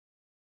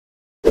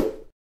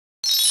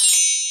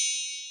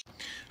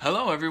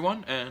Hello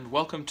everyone and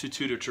welcome to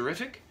Tutor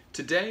Terrific.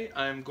 Today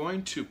I'm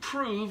going to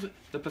prove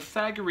the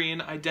Pythagorean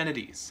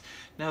identities.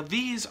 Now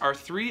these are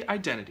three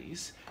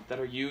identities that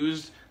are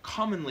used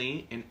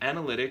commonly in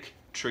analytic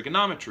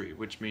trigonometry,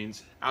 which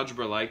means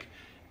algebra-like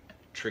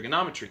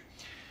trigonometry.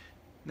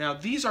 Now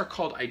these are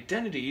called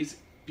identities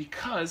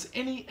because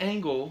any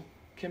angle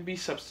can be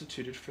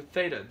substituted for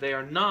theta. They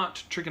are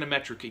not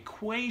trigonometric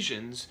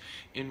equations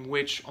in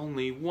which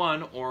only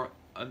one or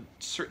a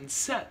certain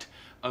set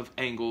of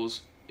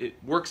angles it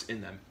works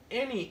in them.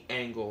 Any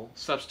angle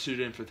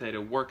substituted in for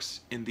theta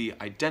works in the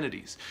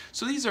identities.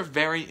 So these are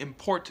very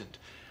important.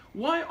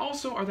 Why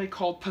also are they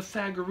called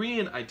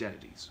Pythagorean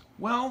identities?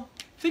 Well,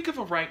 think of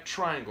a right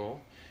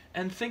triangle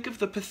and think of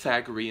the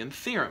Pythagorean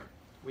theorem.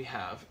 We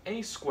have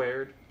a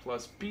squared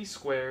plus b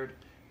squared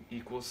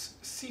equals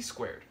c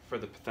squared for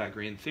the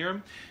Pythagorean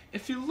theorem.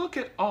 If you look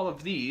at all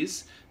of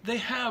these, they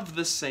have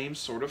the same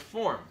sort of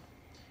form.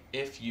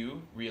 If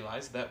you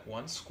realize that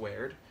 1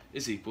 squared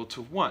is equal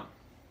to 1.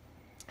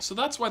 So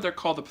that's why they're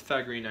called the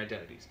Pythagorean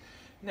identities.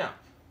 Now,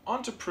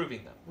 on to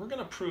proving them. We're going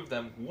to prove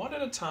them one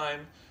at a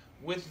time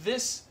with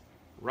this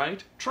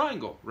right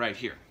triangle right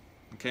here.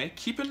 Okay?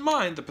 Keep in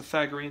mind the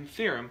Pythagorean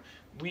theorem,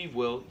 we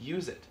will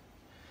use it.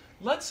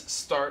 Let's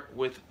start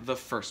with the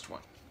first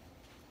one.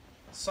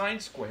 Sine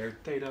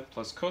squared theta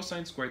plus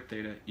cosine squared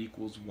theta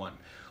equals 1.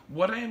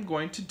 What I am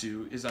going to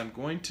do is I'm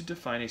going to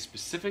define a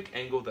specific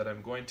angle that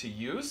I'm going to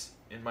use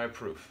in my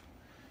proof.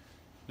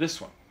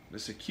 This one,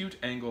 this acute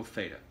angle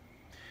theta.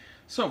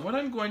 So what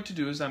I'm going to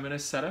do is I'm going to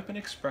set up an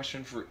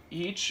expression for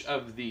each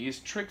of these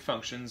trig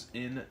functions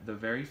in the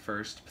very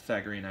first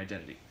Pythagorean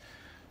identity.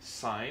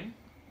 Sine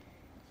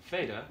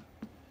theta,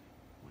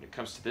 when it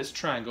comes to this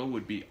triangle,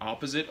 would be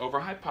opposite over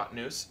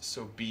hypotenuse,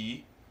 so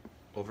b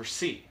over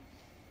c.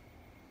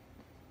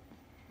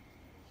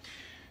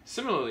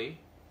 Similarly,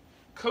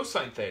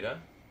 cosine theta,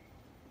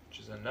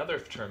 which is another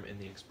term in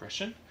the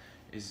expression,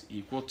 is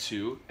equal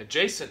to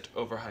adjacent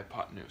over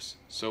hypotenuse,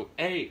 so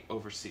a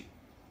over c.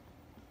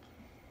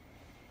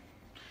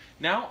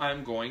 Now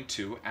I'm going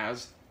to,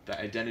 as the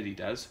identity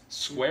does,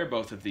 square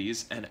both of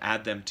these and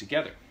add them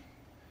together.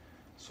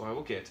 So I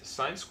will get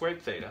sine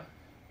squared theta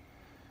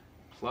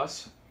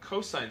plus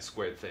cosine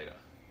squared theta.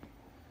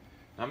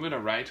 Now I'm going to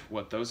write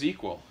what those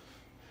equal.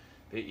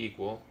 They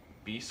equal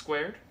b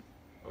squared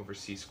over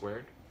c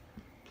squared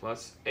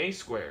plus a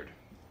squared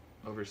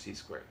over c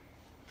squared.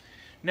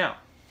 Now,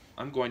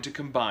 I'm going to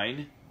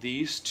combine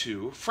these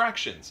two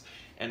fractions,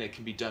 and it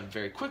can be done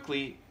very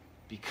quickly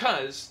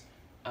because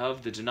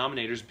of the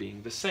denominators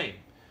being the same.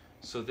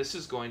 So this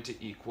is going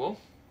to equal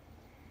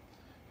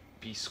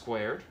b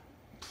squared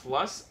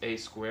plus a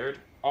squared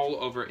all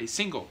over a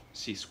single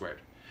c squared.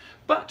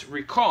 But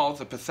recall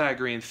the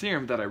Pythagorean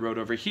theorem that I wrote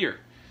over here.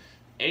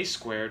 A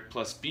squared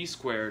plus b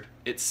squared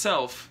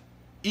itself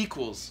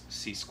equals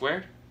c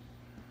squared.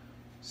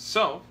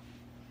 So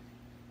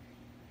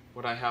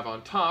what I have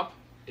on top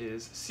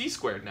is c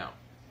squared now.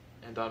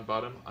 And on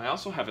bottom I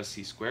also have a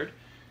c squared.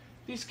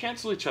 These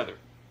cancel each other.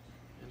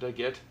 And I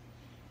get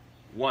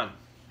 1.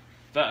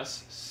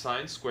 Thus,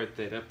 sine squared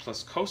theta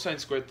plus cosine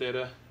squared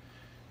theta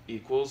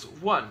equals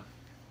 1.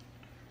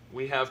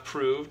 We have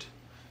proved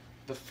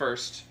the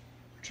first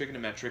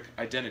trigonometric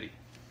identity.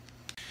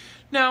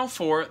 Now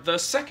for the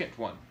second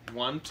one.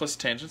 1 plus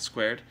tangent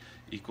squared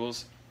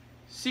equals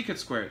secant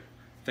squared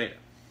theta.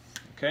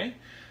 Okay?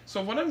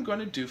 So what I'm going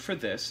to do for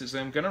this is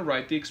I'm going to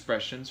write the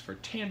expressions for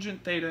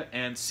tangent theta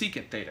and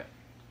secant theta.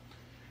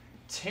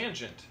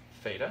 Tangent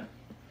theta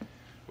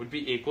would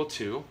be equal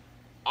to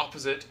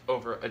opposite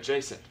over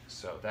adjacent,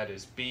 so that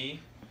is b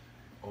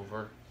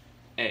over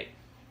a.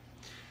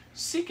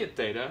 Secant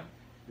theta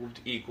would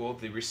equal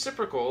the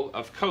reciprocal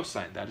of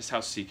cosine. That is how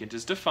secant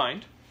is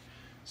defined.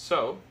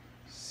 So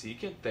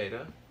secant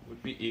theta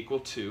would be equal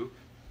to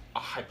a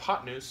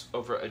hypotenuse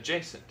over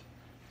adjacent,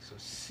 so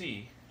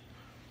c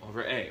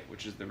over a,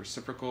 which is the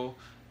reciprocal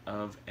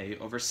of a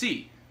over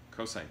c,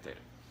 cosine theta.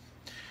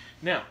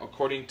 Now,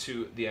 according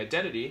to the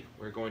identity,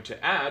 we're going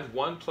to add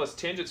 1 plus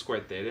tangent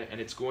squared theta, and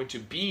it's going to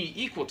be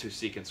equal to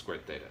secant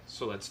squared theta.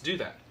 So let's do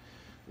that.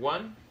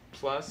 1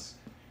 plus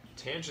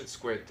tangent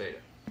squared theta.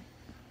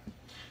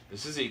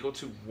 This is equal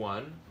to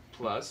 1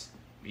 plus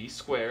b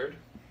squared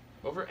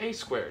over a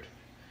squared.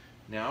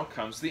 Now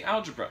comes the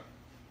algebra.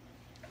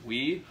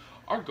 We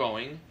are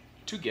going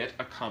to get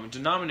a common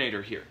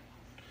denominator here.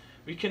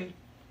 We can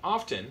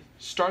often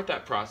start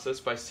that process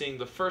by seeing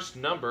the first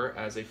number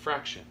as a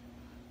fraction,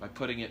 by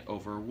putting it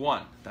over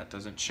 1. That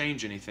doesn't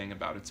change anything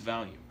about its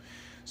value.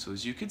 So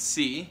as you can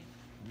see,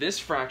 this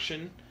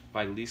fraction,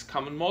 by least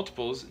common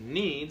multiples,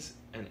 needs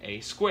an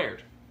a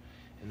squared.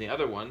 And the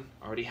other one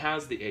already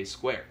has the a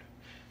squared.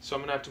 So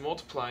I'm going to have to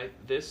multiply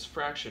this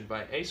fraction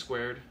by a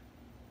squared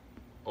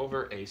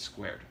over a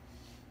squared.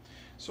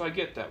 So I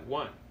get that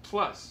 1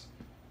 plus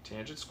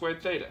tangent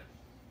squared theta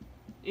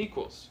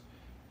equals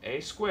a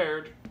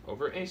squared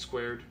over a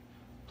squared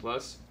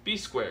plus b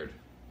squared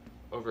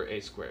over a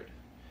squared.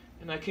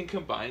 And I can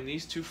combine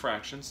these two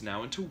fractions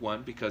now into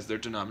one because their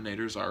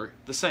denominators are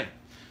the same.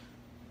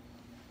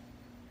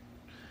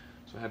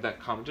 So I have that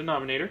common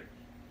denominator.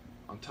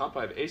 On top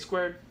I have a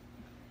squared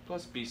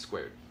plus b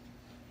squared.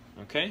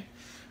 Okay?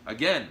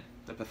 Again,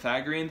 the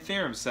Pythagorean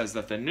theorem says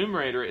that the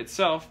numerator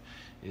itself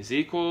is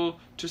equal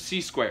to c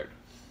squared.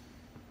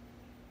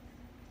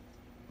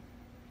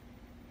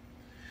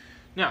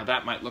 Now,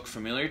 that might look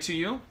familiar to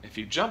you. If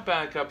you jump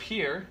back up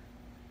here,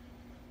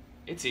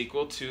 it's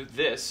equal to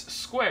this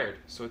squared.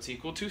 So it's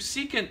equal to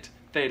secant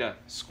theta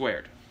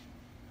squared.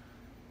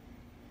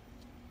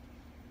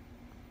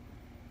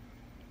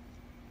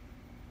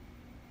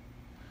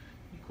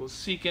 Equals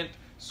secant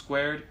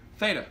squared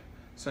theta.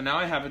 So now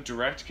I have a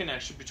direct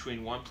connection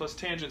between 1 plus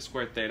tangent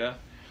squared theta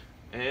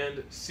and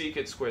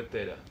secant squared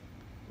theta.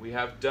 We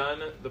have done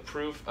the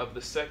proof of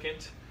the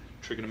second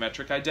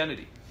trigonometric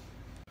identity.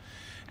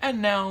 And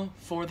now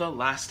for the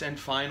last and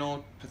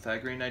final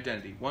Pythagorean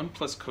identity. 1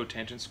 plus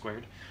cotangent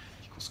squared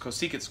equals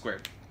cosecant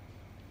squared.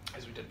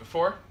 As we did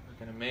before,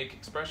 we're going to make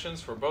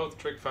expressions for both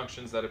trig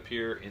functions that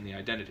appear in the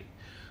identity.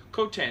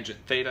 Cotangent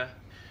theta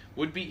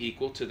would be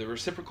equal to the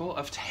reciprocal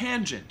of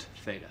tangent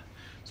theta.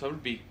 So it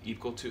would be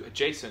equal to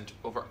adjacent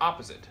over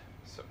opposite.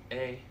 So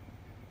A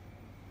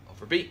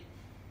over B.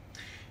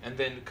 And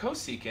then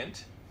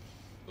cosecant,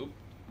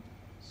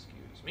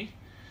 excuse me,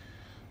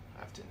 I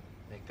have to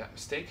make that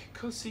mistake.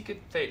 Cosecant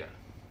theta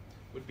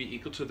would be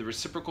equal to the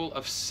reciprocal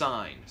of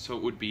sine. So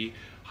it would be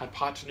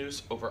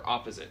hypotenuse over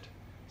opposite,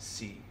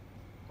 C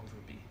over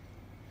B.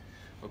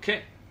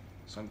 Okay,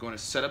 so I'm going to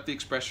set up the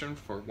expression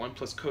for 1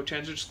 plus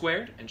cotangent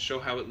squared and show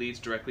how it leads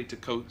directly to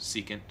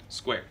cosecant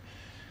squared.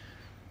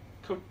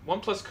 1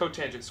 plus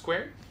cotangent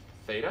squared,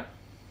 theta,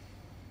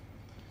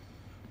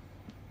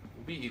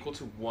 will be equal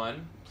to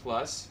 1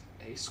 plus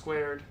a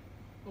squared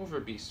over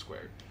b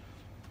squared.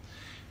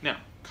 Now,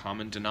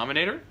 common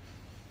denominator.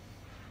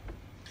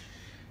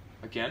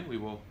 Again, we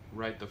will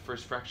write the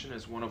first fraction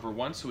as 1 over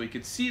 1, so we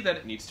could see that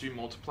it needs to be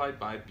multiplied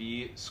by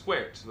b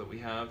squared, so that we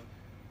have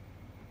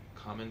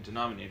common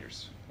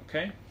denominators,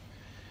 okay?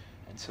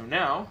 And so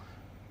now,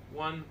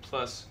 1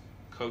 plus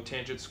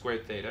cotangent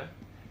squared theta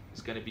is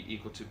going to be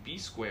equal to b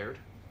squared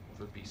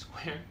over b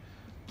squared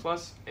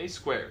plus a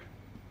squared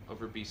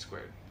over b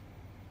squared.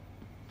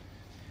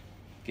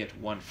 Get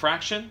one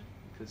fraction,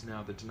 because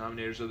now the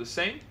denominators are the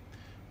same.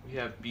 We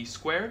have b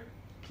squared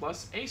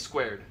plus a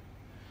squared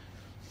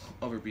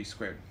over b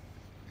squared.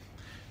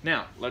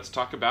 Now, let's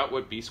talk about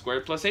what b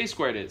squared plus a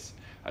squared is.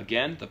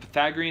 Again, the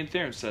Pythagorean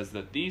theorem says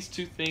that these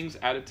two things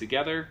added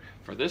together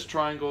for this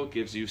triangle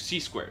gives you c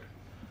squared.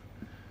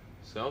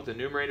 So the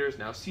numerator is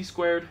now c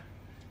squared,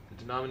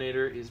 the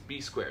denominator is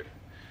b squared.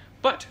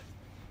 But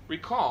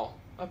recall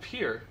up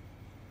here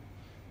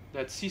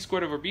that c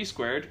squared over b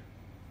squared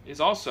is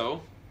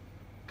also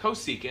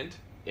cosecant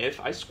if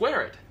I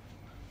square it.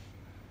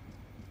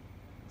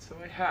 So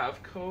I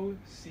have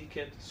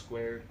cosecant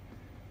squared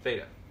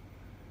theta.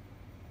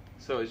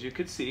 So as you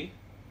can see,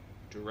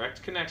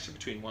 direct connection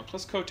between 1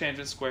 plus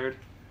cotangent squared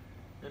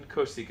and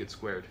cosecant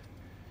squared.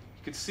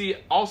 You can see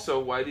also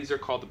why these are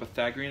called the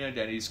Pythagorean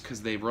identities,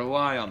 because they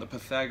rely on the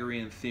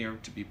Pythagorean theorem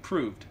to be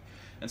proved.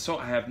 And so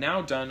I have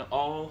now done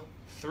all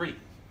three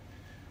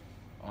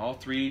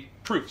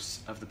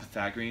proofs of the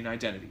Pythagorean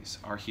identities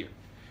are here.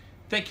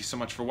 Thank you so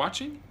much for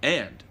watching,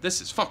 and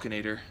this is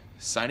Falconator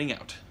signing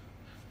out.